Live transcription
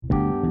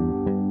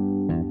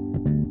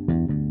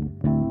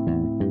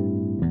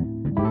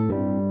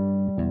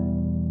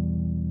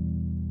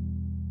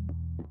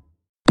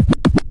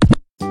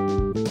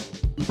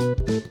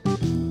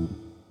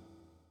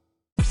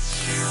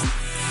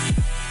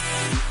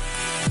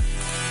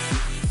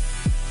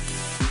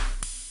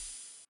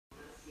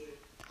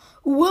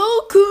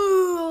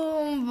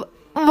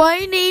My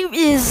name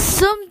is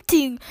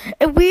something,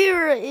 and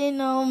we're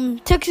in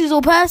Texas,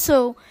 El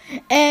Paso,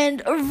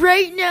 and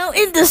right now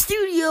in the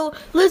studio,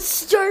 let's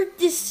start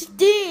this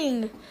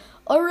thing.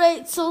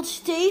 Alright, so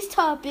today's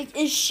topic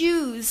is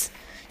shoes.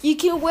 You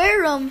can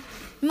wear them,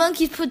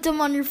 monkeys put them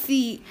on your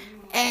feet,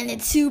 and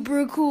it's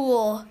super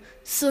cool.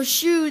 So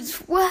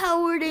shoes, well,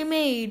 how were they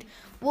made?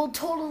 Well,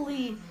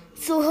 totally.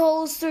 So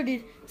how it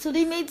started, so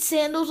they made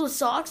sandals with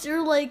socks.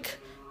 They're like,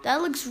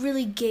 that looks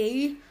really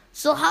gay.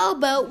 So how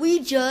about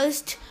we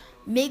just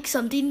make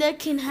something that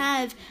can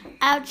have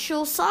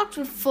actual socks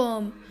with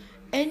foam?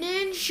 And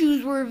then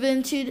shoes were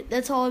invented.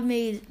 That's how I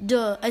made.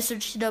 Duh. I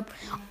searched it up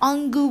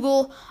on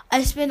Google.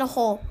 I spent a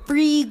whole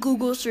 3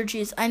 Google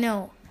searches. I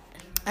know.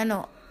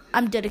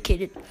 I'm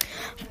dedicated.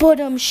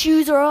 But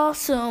shoes are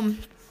awesome.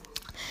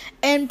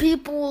 And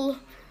people,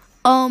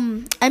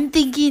 I'm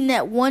thinking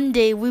that one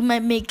day we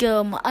might make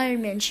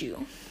Iron Man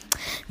shoe.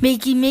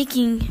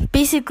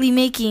 Basically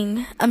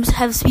making,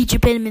 have speech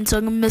impediment, so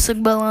I'm gonna mess up a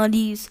lot of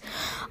these.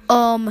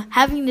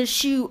 Having the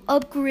shoe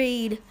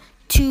upgrade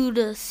to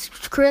the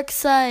correct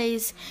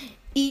size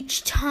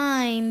each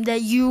time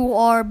that you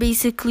are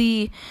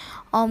basically,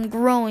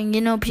 growing,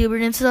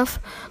 puberty and stuff.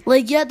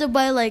 Like, you have to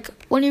buy, like,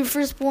 when you're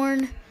first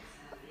born,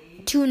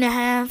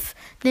 2.5,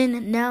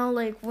 then now,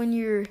 like, when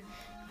you're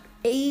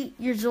 8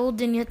 years old,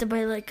 then you have to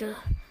buy, like, a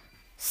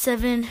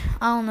 7,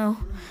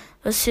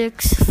 a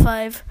 6,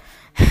 5.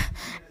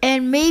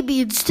 And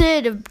maybe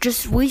instead of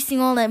just wasting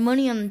all that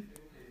money on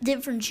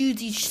different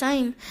shoes each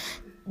time,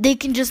 they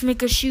can just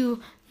make a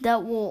shoe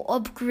that will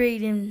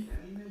upgrade and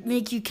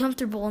make you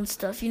comfortable and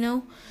stuff,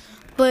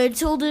 But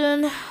until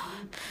then,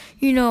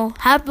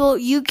 how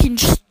about you can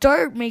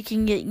start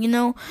making it,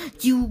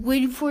 You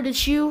waiting for the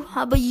shoe?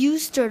 How about you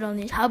start on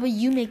it? How about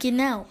you make it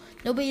now?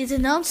 Nobody has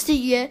announced it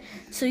yet,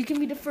 so you can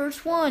be the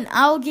first one.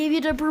 I'll give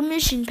you the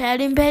permission,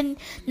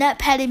 not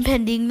patent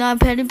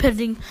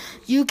pending.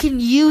 You can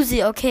use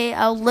it, okay?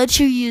 I'll let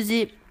you use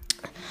it.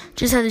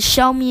 Just have to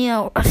shout me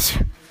out.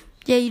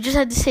 Yeah, you just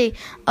have to say,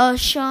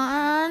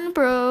 Sean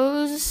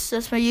Bros,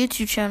 that's my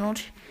YouTube channel,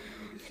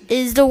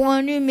 is the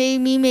one who made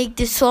me make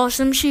this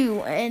awesome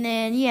shoe. And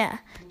then, yeah,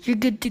 you're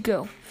good to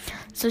go.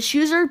 So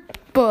shoes are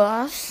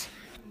boss.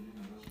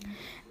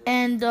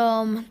 And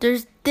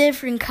there's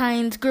different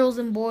kinds, girls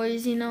and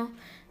boys,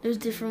 There's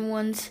different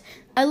ones.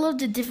 I love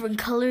the different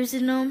colors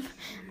in them.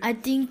 I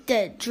think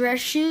that dress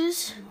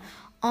shoes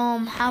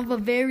have a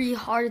very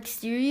hard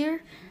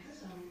exterior.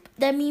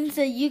 That means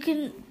that you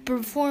can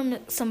perform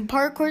some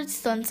parkour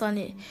stunts on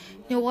it.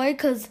 You know why?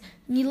 Because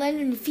you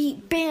land on your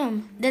feet,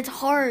 bam, that's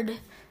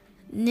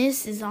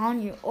hardness is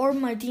on you. Or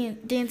my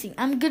dancing.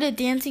 I'm good at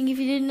dancing if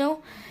you didn't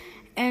know.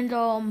 And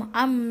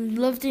I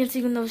love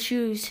dancing in those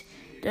shoes.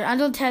 I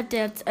don't tap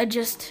dance.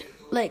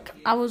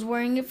 I was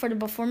wearing it for the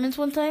performance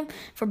one time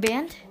for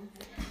band,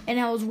 and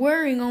I was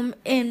wearing them,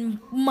 and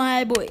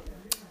my boy,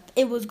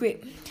 it was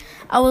great.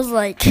 I was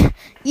like, yeet,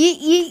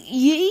 yeet,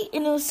 yeet,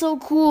 and it was so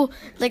cool.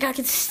 Like, I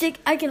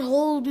can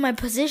hold my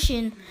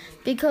position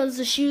because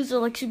the shoes are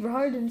like super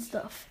hard and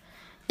stuff.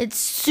 It's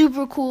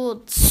super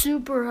cool. It's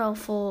super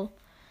helpful.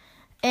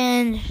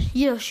 And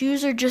yeah,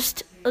 shoes are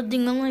just a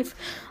thing in life.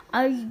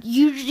 I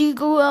usually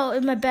go out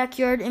in my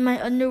backyard in my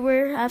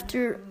underwear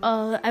after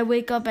I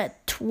wake up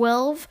at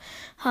 12.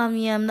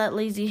 Yeah, I'm not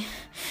lazy.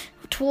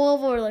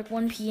 12 or like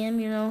 1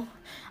 p.m.,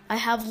 I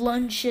have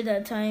lunch at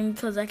that time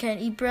because I can't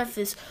eat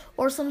breakfast.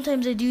 Or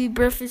sometimes I do eat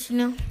breakfast,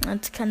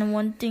 That's kind of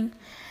one thing.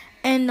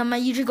 And I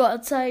usually go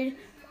outside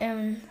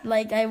and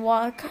I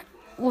walk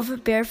with a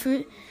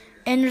barefoot.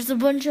 And there's a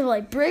bunch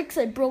of bricks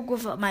I broke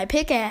with my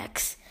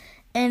pickaxe.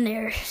 And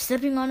they're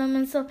stepping on them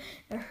and stuff.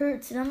 It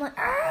hurts. And I'm like,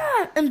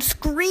 I'm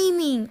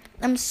screaming.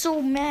 I'm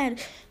so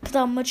mad because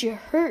how much it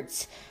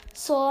hurts.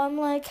 So I'm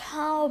like,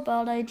 how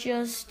about I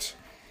just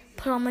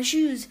put on my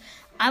shoes?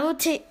 I'm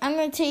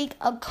going to take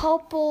a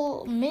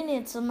couple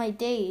minutes of my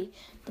day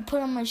to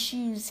put on my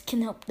shoes.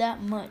 Can help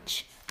that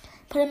much.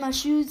 Put on my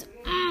shoes.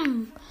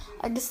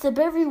 I could step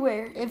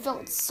everywhere. It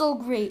felt so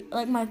great.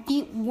 Like my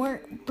feet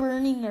weren't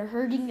burning or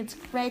hurting and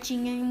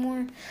scratching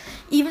anymore.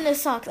 Even the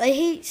socks. I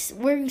hate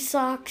wearing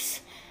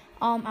socks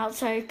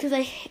outside because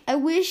I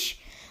wish.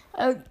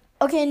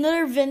 Okay,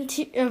 another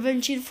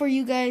invention for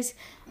you guys.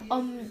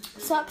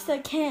 Socks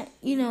that can't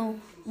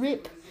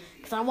rip.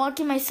 Because I walk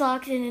in my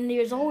socks and then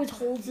there's always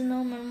holes in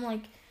them. And I'm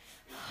like,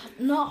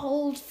 not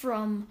holes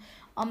from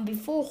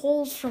before,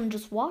 holes from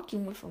just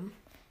walking with them.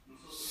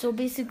 So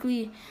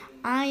basically,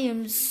 I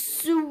am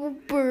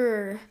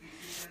super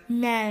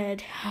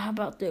mad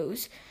about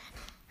those.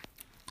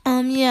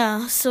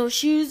 Yeah, so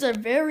shoes are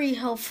very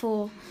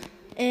helpful.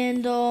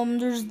 And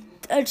there's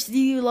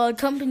actually a lot of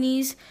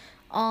companies.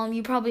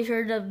 You probably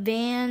heard of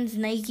Vans,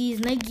 Nikes.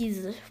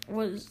 Nikes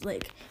was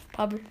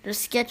probably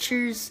there's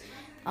Skechers.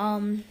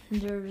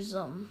 There's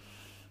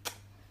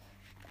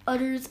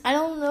others. I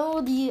don't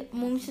know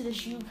most of the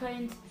shoe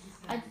kinds.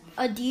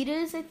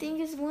 Adidas, I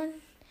think, is one.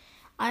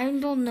 I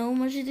don't know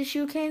much of the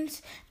shoe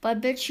kinds, but I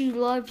bet you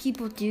a lot of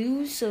people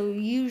do, so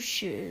you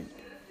should,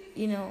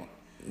 know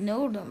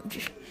them.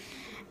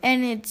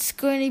 and it's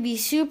going to be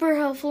super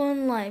helpful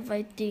in life,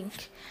 I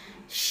think.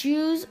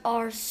 Shoes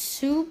are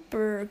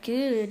super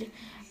good,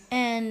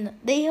 and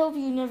they help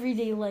you in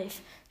everyday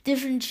life.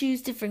 Different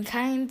shoes, different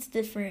kinds,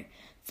 different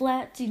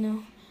flats,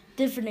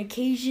 different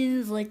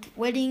occasions like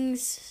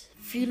weddings,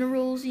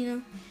 funerals,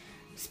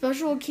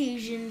 special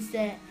occasions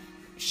that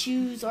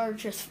shoes are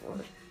just for.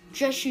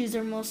 Dress shoes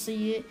are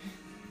mostly it,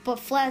 but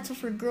flats are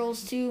for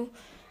girls too.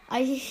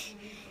 I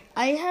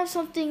have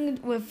something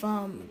with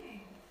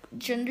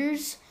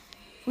genders.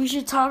 We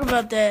should talk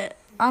about that.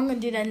 I'm gonna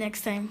do that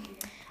next time.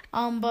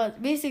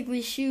 But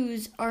basically,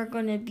 shoes are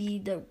gonna be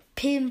the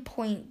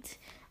pinpoint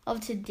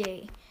of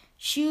today.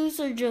 Shoes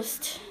are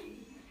just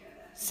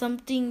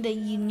something that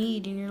you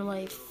need in your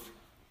life.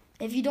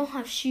 If you don't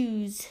have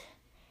shoes,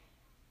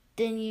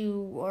 then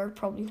you are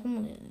probably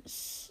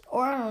homeless.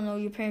 Or I don't know,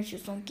 your parents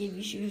just don't give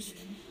you shoes.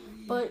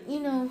 But,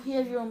 you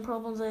have your own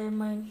problems, I have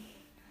mine.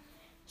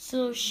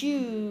 So,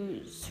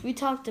 shoes. We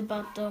talked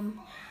about them.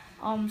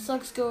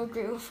 Socks go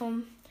great with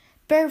them.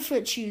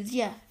 Barefoot shoes,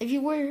 yeah. If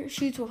you wear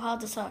shoes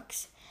without the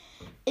socks,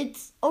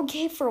 it's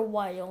okay for a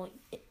while.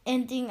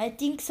 And I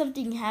think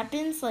something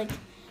happens, like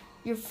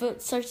your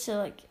foot starts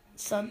to,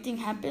 something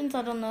happens,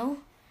 I don't know.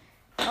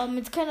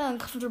 It's kind of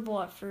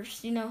uncomfortable at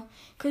first,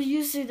 because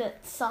usually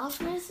that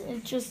softness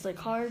is just,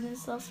 hard and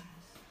stuff.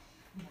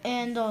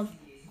 And,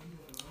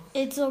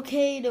 it's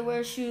okay to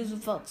wear shoes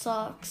without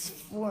socks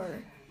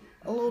for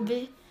a little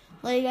bit.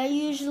 I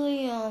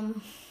usually,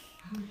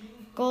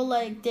 go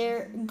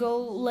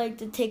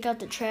to take out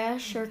the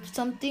trash or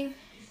something,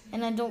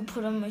 and I don't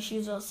put on my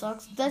shoes without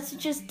socks. That's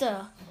just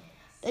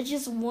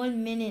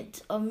 1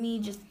 minute of me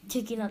just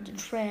taking out the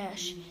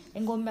trash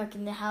and going back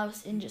in the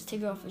house and just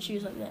taking off my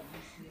shoes like that.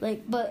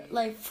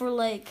 For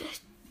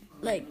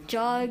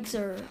jogs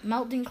or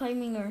mountain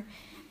climbing or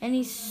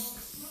any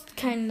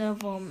kind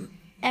of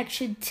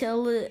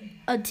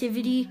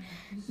activity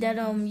that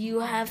you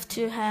have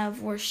to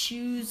wear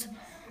shoes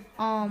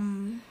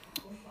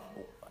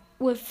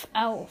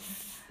without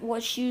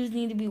what shoes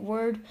need to be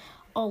worn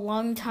a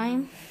long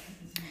time.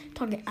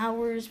 Talking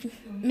hours,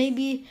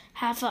 maybe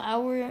half an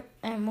hour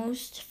at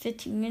most,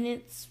 15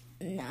 minutes.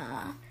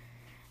 Nah.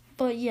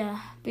 But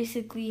yeah,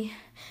 basically,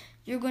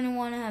 you're going to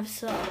want to have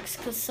socks,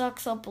 because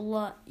socks help a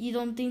lot. You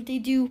don't think they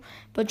do,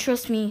 but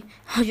trust me,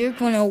 you're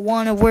going to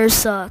want to wear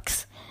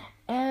socks.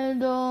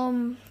 And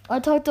I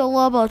talked a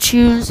lot about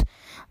shoes,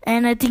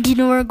 and I think you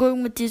know where I'm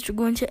going with this. We're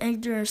going to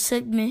enter a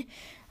segment.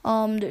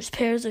 There's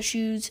pairs of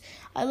shoes.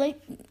 I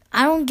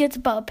don't get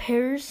about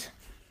pairs.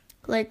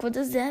 What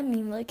does that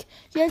mean?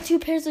 You have 2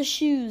 pairs of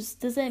shoes.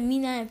 Does that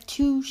mean I have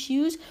 2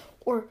 shoes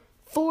or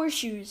 4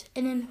 shoes?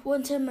 And then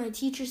one time my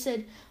teacher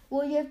said,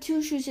 well, you have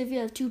 2 shoes if you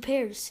have 2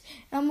 pairs.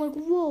 And I'm like,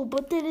 whoa,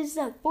 but that is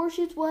 4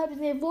 shoes? What happens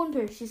if you have 1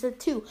 pair? She said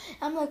 2.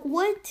 I'm like,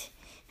 what?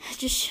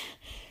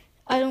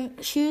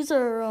 Shoes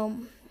are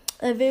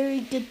a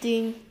very good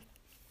thing.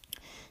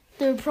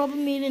 They're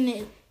probably made in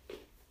it,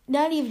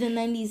 not even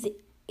the 90s, the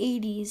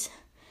 80s.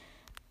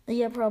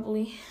 Yeah,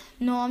 probably.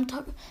 No,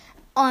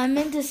 I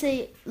meant to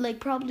say,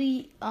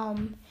 probably,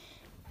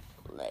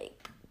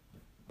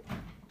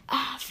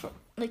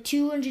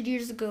 200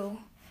 years ago.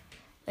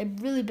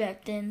 Really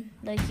back then.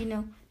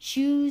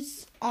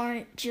 Shoes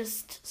aren't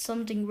just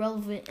something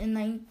relevant in,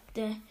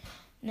 the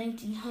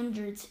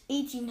 1900s,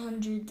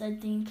 1800s, I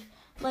think.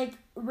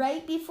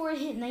 Right before it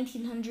hit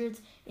 1900s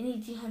and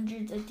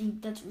 1800s, I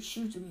think that's where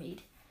shoes were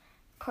made.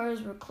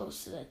 Cars were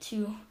close to that,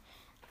 too.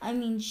 I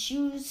mean,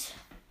 shoes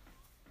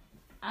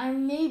are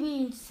maybe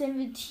in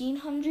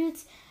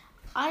 1700s.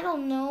 I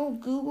don't know.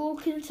 Google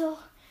can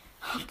tell.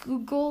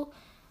 Google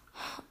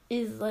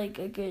is a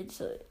good,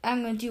 so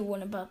I'm going to do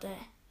one about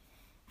that.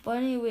 But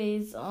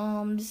anyways,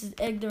 this is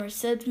Egner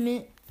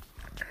Sedgment.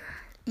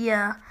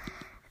 Yeah,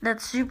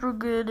 that's super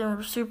good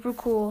and super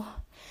cool.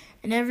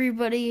 And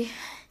everybody,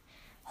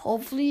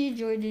 hopefully you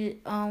enjoyed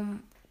it.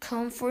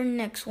 Come for the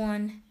next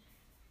one.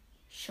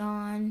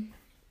 Sean,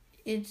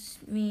 it's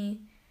me.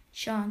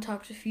 Sean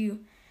talks with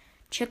you.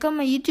 Check out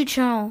my YouTube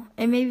channel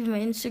and maybe my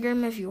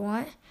Instagram if you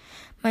want.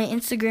 My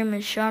Instagram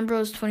is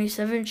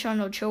SeanBros27,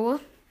 Sean Ochoa.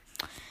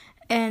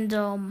 And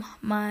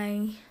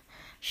my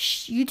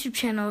YouTube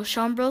channel,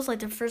 Sean Bros,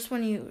 the first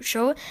one you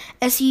show it,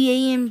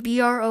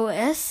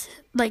 SEANBROS,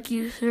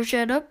 you search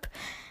that up,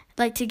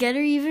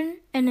 together even,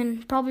 and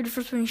then probably the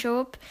first one you show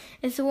up.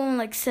 It's the one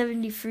with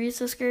 73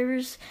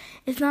 subscribers.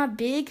 It's not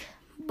big,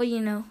 but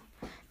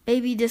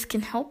maybe this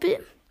can help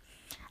it.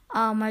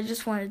 I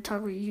just wanted to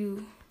talk with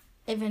you,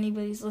 if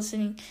anybody's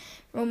listening.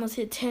 We're almost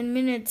hit 10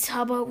 minutes.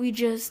 How about we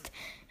just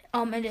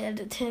end it at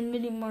the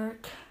 10-minute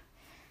mark?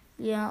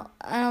 Yeah,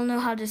 I don't know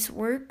how this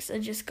works. I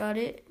just got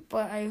it,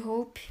 but I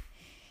hope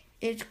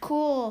it's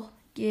cool.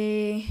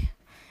 Yay.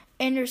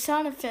 And there's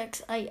sound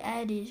effects I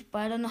added, but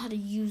I don't know how to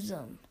use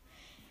them.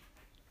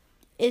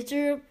 Is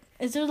there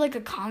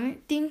a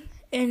comment thing?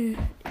 And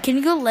can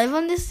you go live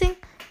on this thing?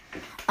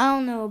 I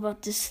don't know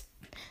about this.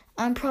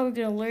 I'm probably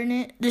going to learn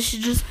it. This is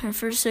just my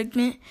first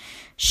segment.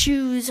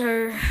 Shoes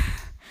are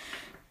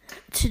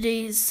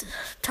today's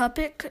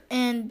topic.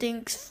 And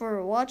thanks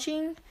for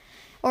watching.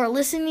 or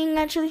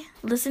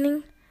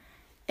listening,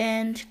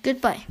 and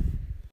goodbye.